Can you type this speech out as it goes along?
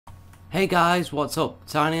Hey guys, what's up?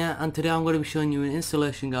 Tiny here, and today I'm going to be showing you an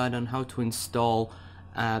installation guide on how to install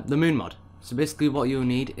the Moon mod. So basically what you'll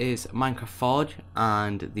need is Minecraft Forge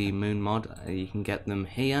and the Moon mod. You can get them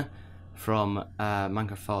here from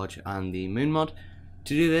Minecraft Forge and the Moon mod.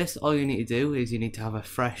 To do this, all you need to do is you need to have a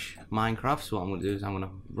fresh Minecraft. So what I'm going to do is I'm going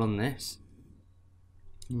to run this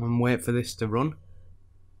and wait for this to run.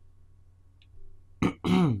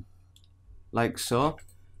 Like so.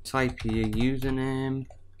 Type your username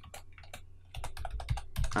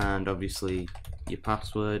and obviously your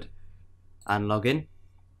password and login,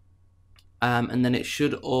 and then it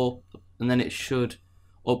should update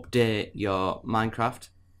your Minecraft,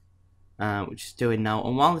 which is doing now.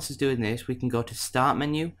 And while this is doing this, we can go to start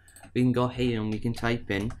menu. We can go here and we can type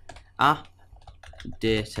in app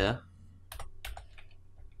data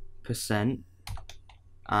percent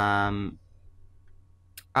app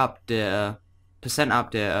data percent.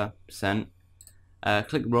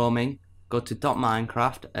 Click roaming. Go to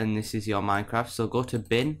 .minecraft, and this is your Minecraft. So go to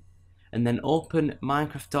bin, and then open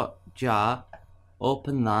Minecraft.jar.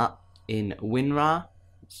 Open that in WinRAR.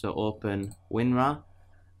 So open WinRAR.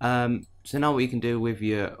 So now what you can do with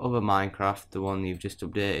your other Minecraft, the one you've just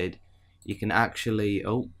updated, you can actually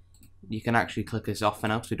click this off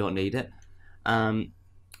now, so we don't need it.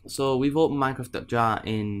 So we've opened Minecraft.jar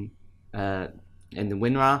in the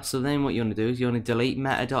WinRAR. So then what you want to do is you want to delete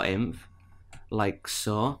meta.inf like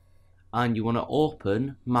so. And you want to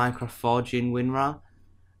open Minecraft Forge in WinRAR,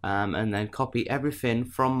 and then copy everything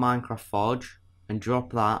from Minecraft Forge and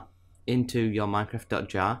drop that into your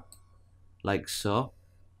Minecraft.jar like so.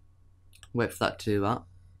 Wait for that to do that,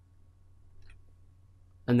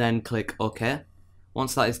 and then click OK.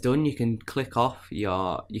 Once that is done, you can click off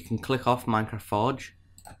Minecraft Forge,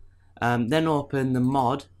 then open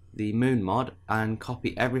the Moon mod, and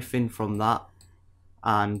copy everything from that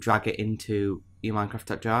and drag it into your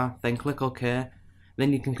Minecraft.jar. Then click OK.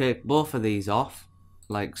 Then you can click both of these off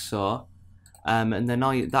like so, and then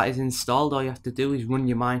that is installed. All you have to do is run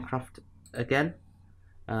your Minecraft again,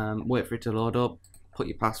 wait for it to load up, put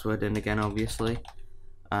your password in again obviously,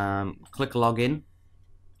 click login,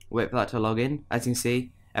 wait for that to log in. As you can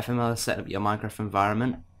see, FML has set up your Minecraft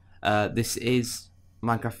environment. This is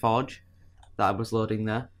Minecraft Forge that I was loading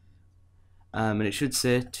there, and it should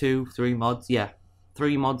say 3 mods. Yeah,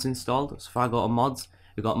 3 mods installed. So if I go to mods,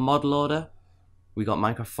 we've got mod loader, we got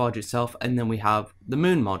Minecraft Forge itself, and then we have the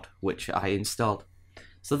Moon mod, which I installed.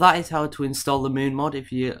 So that is how to install the Moon mod.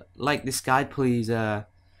 If you like this guide, please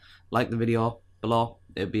like the video below.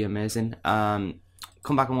 It'd be amazing. Come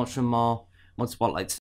back and watch some more mod spotlights.